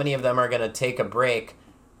 How many of them are going to take a break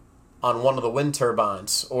on one of the wind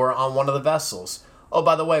turbines or on one of the vessels? Oh,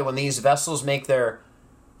 by the way, when these vessels make their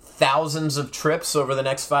thousands of trips over the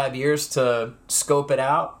next 5 years to scope it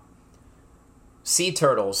out, sea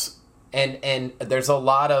turtles, and there's a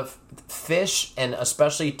lot of fish and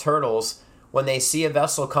especially turtles, when they see a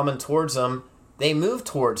vessel coming towards them, they move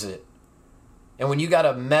towards it. And when you got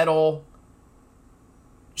a metal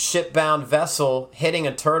ship-bound vessel hitting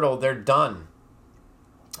a turtle, they're done.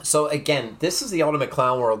 So again, this is the ultimate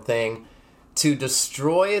clown world thing, to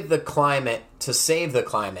destroy the climate, to save the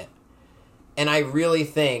climate. And I really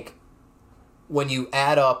think when you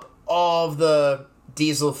add up all of the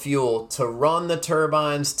diesel fuel to run the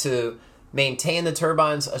turbines, to maintain the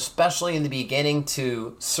turbines, especially in the beginning,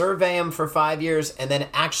 to survey them for 5 years, and then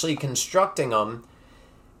actually constructing them.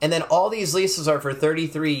 And then all these leases are for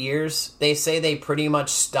 33 years. They say they pretty much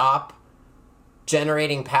stop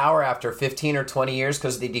generating power after 15 or 20 years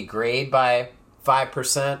because they degrade by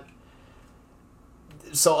 5%.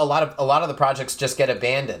 So a lot of the projects just get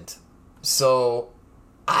abandoned. So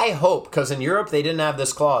I hope, because in Europe they didn't have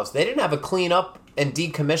this clause. They didn't have a clean up and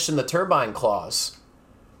decommission the turbine clause.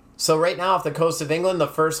 So right now, off the coast of England, the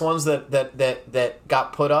first ones that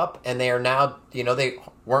got put up, and they are now, they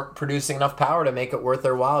weren't producing enough power to make it worth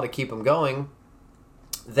their while to keep them going.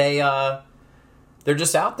 They're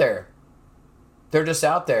just out there. They're just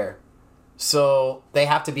out there. So they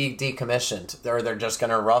have to be decommissioned, or they're just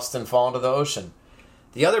going to rust and fall into the ocean.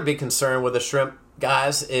 The other big concern with the shrimp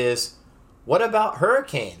guys is, what about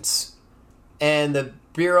hurricanes? And the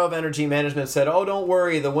Bureau of Energy Management said, oh, don't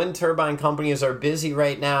worry, the wind turbine companies are busy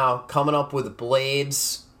right now coming up with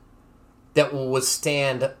blades that will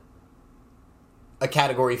withstand a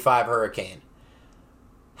Category 5 hurricane.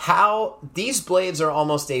 How these blades are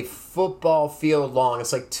almost a football field long.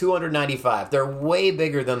 It's like 295. They're way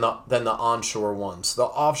bigger than the onshore ones. The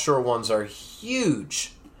offshore ones are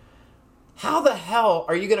huge. How the hell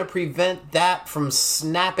are you going to prevent that from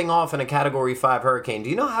snapping off in a Category 5 hurricane? Do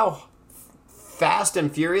you know how fast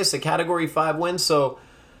and furious a Category 5 wind? So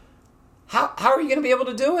how are you going to be able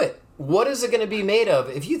to do it? What is it going to be made of?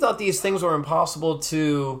 If you thought these things were impossible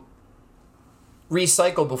to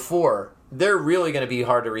recycle before, they're really going to be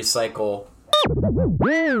hard to recycle.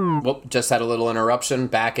 Well, just had a little interruption.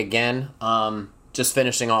 Back again. Just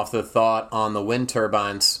finishing off the thought on the wind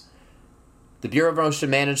turbines. The Bureau of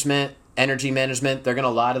Energy Management, they're going to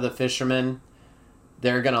lie to the fishermen.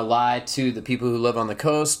 They're going to lie to the people who live on the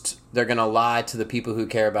coast. They're going to lie to the people who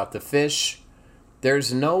care about the fish.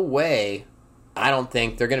 There's no way, I don't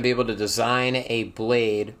think, they're going to be able to design a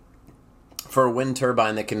blade for a wind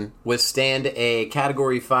turbine that can withstand a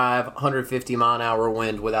Category 5, 150 mile an hour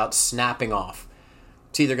wind without snapping off.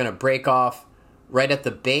 It's either going to break off right at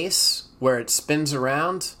the base where it spins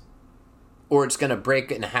around, or it's going to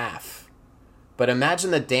break in half. But imagine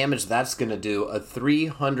the damage that's going to do, a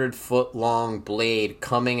 300-foot long blade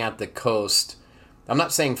coming at the coast. I'm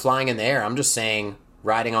not saying flying in the air, I'm just saying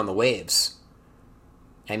riding on the waves.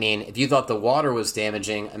 I mean, if you thought the water was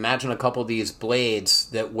damaging, imagine a couple of these blades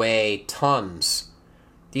that weigh tons.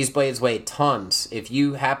 These blades weigh tons. If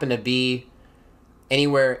you happen to be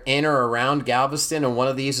anywhere in or around Galveston and one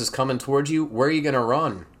of these is coming towards you, where are you going to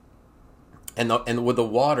run? And with the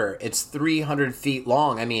water, it's 300 feet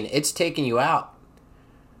long. I mean, it's taking you out.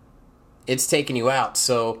 It's taking you out.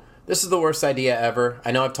 So this is the worst idea ever.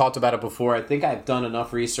 I know I've talked about it before. I think I've done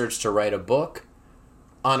enough research to write a book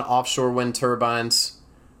on offshore wind turbines.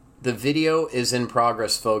 The video is in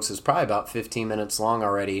progress, folks. It's probably about 15 minutes long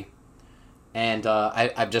already. And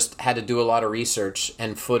I've just had to do a lot of research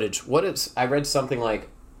and footage. I read something like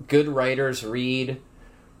good writers read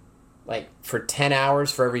like for 10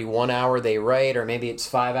 hours for every 1 hour they write, or maybe it's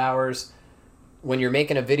 5 hours. When you're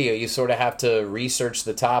making a video, you sort of have to research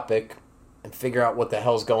the topic and figure out what the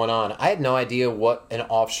hell's going on. I had no idea what an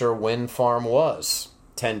offshore wind farm was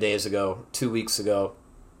 10 days ago, 2 weeks ago.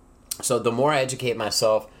 So the more I educate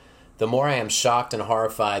myself, the more I am shocked and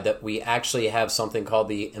horrified that we actually have something called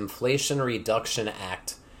the Inflation Reduction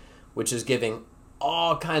Act, which is giving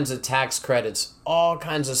all kinds of tax credits, all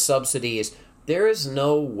kinds of subsidies. There is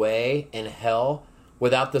no way in hell,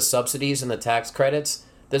 without the subsidies and the tax credits,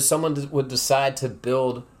 that someone would decide to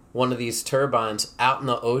build one of these turbines out in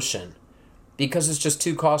the ocean, because it's just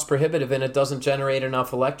too cost prohibitive and it doesn't generate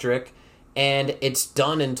enough electric, and it's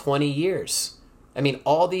done in 20 years. I mean,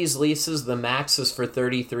 all these leases, the max is for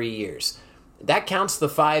 33 years. That counts the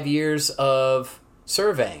 5 years of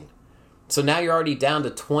surveying. So now you're already down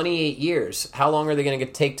to 28 years. How long are they going to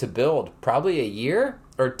take to build? Probably a year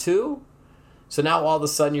or 2. So now all of a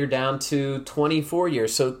sudden you're down to 24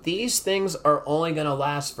 years. So these things are only going to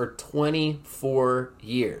last for 24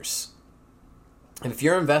 years. And if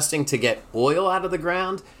you're investing to get oil out of the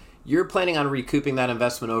ground, you're planning on recouping that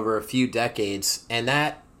investment over a few decades. And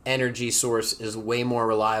that energy source is way more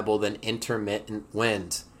reliable than intermittent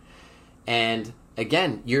wind. And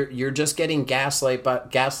again, you're just getting gaslit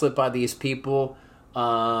by these people.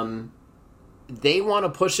 They want to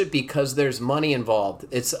push it because there's money involved.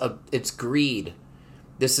 It's greed.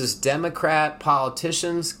 This is Democrat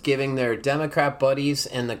politicians giving their Democrat buddies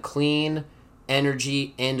and the clean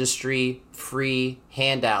energy industry free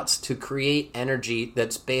handouts to create energy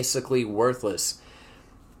that's basically worthless.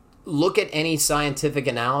 Look at any scientific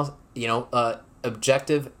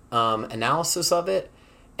objective analysis of it,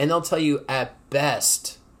 and they'll tell you at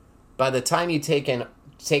best, by the time you take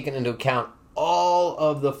into account all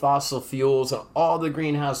of the fossil fuels and all the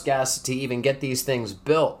greenhouse gases to even get these things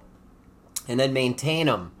built and then maintain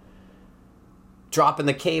them, dropping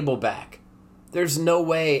the cable back, there's no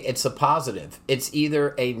way it's a positive. It's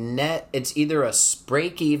either a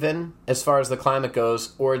break even as far as the climate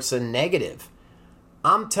goes, or it's a negative.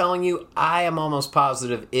 I'm telling you, I am almost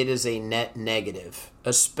positive it is a net negative,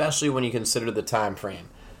 especially when you consider the time frame.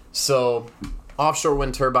 So offshore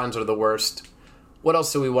wind turbines are the worst. What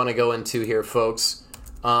else do we want to go into here, folks?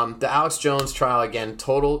 The Alex Jones trial, again,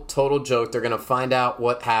 total joke. They're going to find out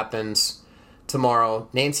what happens tomorrow.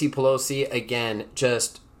 Nancy Pelosi, again,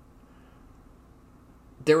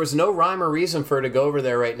 there was no rhyme or reason for her to go over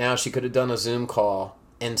there right now. She could have done a Zoom call.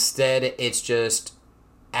 Instead, it's just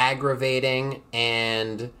aggravating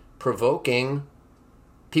and provoking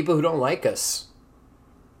people who don't like us.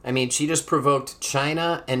 I mean, she just provoked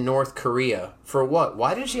China and North Korea. For what?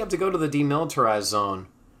 Why did she have to go to the demilitarized zone?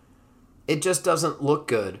 It just doesn't look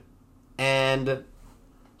good. And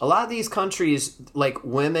a lot of these countries, like,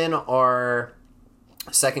 women are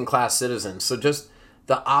second-class citizens. So just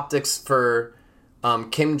the optics for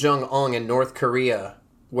Kim Jong-un in North Korea,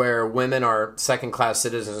 where women are second-class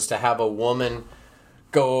citizens, to have a woman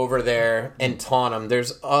go over there and taunt them.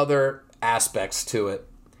 There's other aspects to it.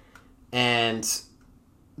 And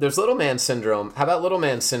there's little man syndrome. How about little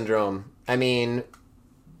man syndrome? I mean,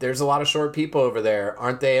 there's a lot of short people over there.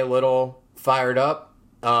 Aren't they a little fired up?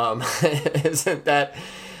 Isn't that...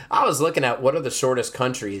 I was looking at what are the shortest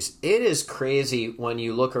countries. It is crazy when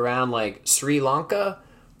you look around, like Sri Lanka,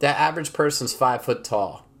 that average person's 5 foot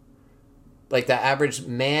tall. Like the average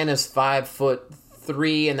man is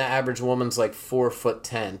 5'3", and the average woman's like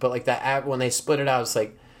 4'10". But like that, when they split it out, it's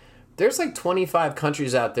like there's like 25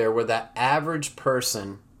 countries out there where the average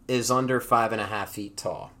person is under 5.5 feet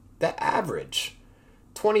tall. The average,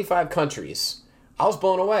 25 countries. I was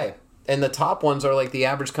blown away. And the top ones are like the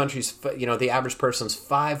average country's, the average person's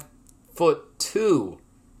 5'2".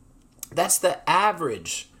 That's the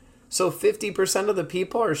average. So 50% of the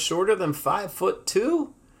people are shorter than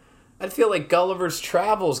 5'2". I'd feel like Gulliver's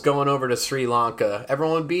Travels going over to Sri Lanka.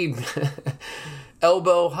 Everyone would be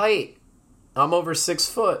elbow height. I'm over 6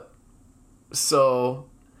 foot. So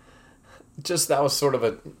just that was sort of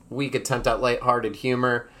a weak attempt at lighthearted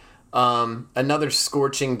humor. Another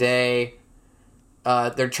scorching day.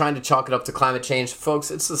 They're trying to chalk it up to climate change. Folks,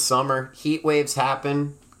 it's the summer. Heat waves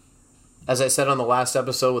happen. As I said on the last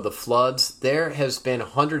episode with the floods, there has been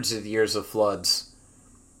hundreds of years of floods.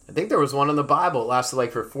 I think there was one in the Bible. It lasted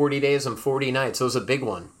like for 40 days and 40 nights. It was a big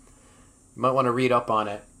one. You might want to read up on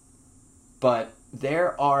it. But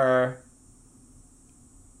there are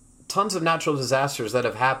tons of natural disasters that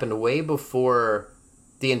have happened way before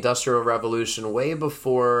the Industrial Revolution, way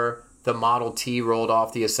before the Model T rolled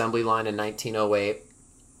off the assembly line in 1908.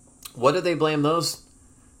 What do they blame those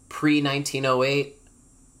pre-1908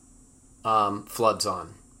 floods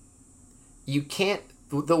on? You can't...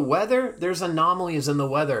 The weather, there's anomalies in the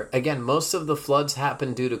weather. Again, most of the floods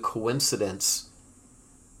happen due to coincidence.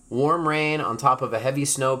 Warm rain on top of a heavy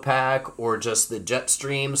snowpack, or just the jet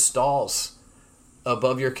stream stalls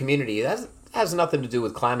above your community. That has nothing to do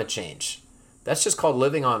with climate change. That's just called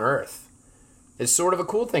living on Earth. It's sort of a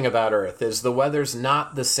cool thing about Earth, is the weather's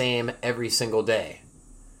not the same every single day.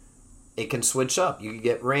 It can switch up. You can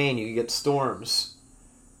get rain, you can get storms.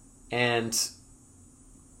 And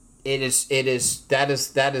that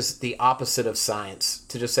is the opposite of science.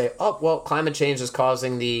 To just say, oh, well, climate change is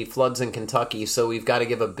causing the floods in Kentucky, so we've got to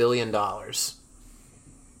give $1 billion.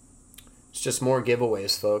 It's just more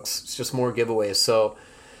giveaways, folks. It's just more giveaways. So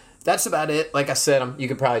that's about it. Like I said, you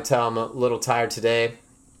could probably tell I'm a little tired today.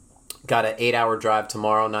 Got an 8-hour drive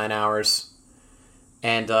tomorrow, 9 hours.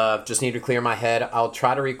 And just need to clear my head. I'll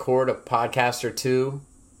try to record a podcast or two,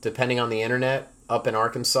 depending on the internet, up in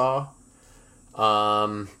Arkansas.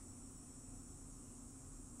 I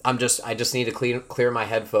just need to clear my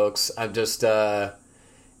head, folks.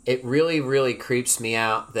 It really, really creeps me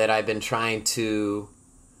out that I've been trying to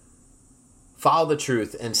follow the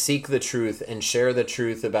truth and seek the truth and share the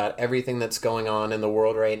truth about everything that's going on in the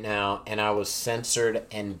world right now, and I was censored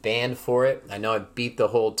and banned for it. I know I beat the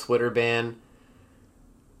whole Twitter ban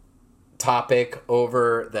topic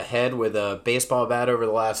over the head with a baseball bat over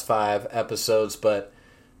the last 5 episodes, but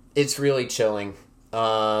it's really chilling.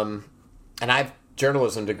 And I have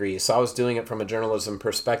journalism degrees, so I was doing it from a journalism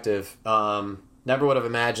perspective. Never would have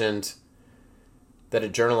imagined that a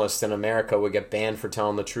journalist in America would get banned for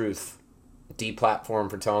telling the truth, deplatformed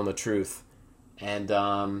for telling the truth, and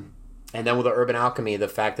then with the Urban Alchemy, the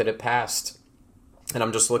fact that it passed, and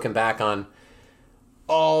I'm just looking back on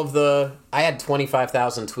all of I had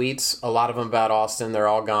 25,000 tweets, a lot of them about Austin. They're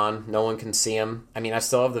all gone. No one can see them. I mean, I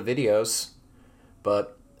still have the videos,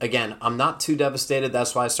 but again, I'm not too devastated.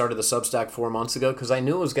 That's why I started the Substack 4 months ago, because I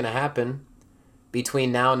knew it was going to happen.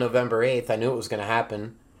 Between now and November 8th, I knew it was going to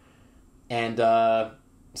happen. And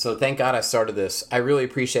so thank God I started this. I really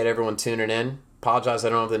appreciate everyone tuning in. Apologize I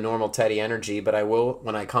don't have the normal Teddy energy, but I will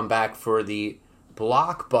when I come back for the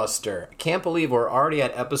blockbuster. I can't believe we're already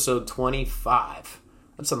at episode 25.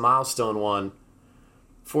 That's a milestone one.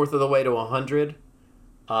 4th of the way to 100.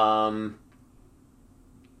 I'm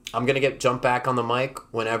going to jump back on the mic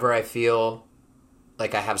whenever I feel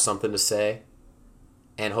like I have something to say.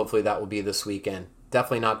 And hopefully that will be this weekend.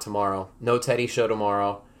 Definitely not tomorrow. No Teddy show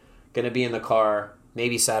tomorrow. Going to be in the car,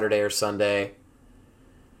 maybe Saturday or Sunday.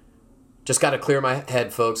 Just got to clear my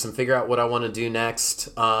head, folks, and figure out what I want to do next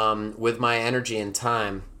with my energy and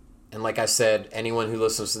time. And like I said, anyone who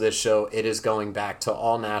listens to this show, it is going back to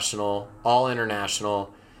all national, all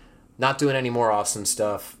international. Not doing any more Austin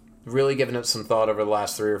stuff. Really giving it some thought over the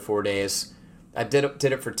last 3 or 4 days. I did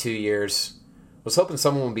it for 2 years. Was hoping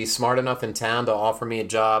someone would be smart enough in town to offer me a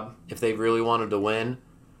job if they really wanted to win.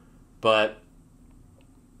 But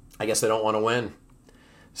I guess they don't want to win.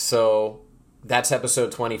 So that's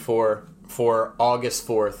episode 24 for August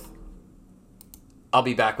 4th. I'll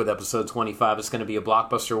be back with episode 25. It's going to be a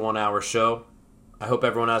blockbuster 1-hour show. I hope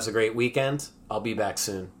everyone has a great weekend. I'll be back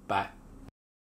soon. Bye.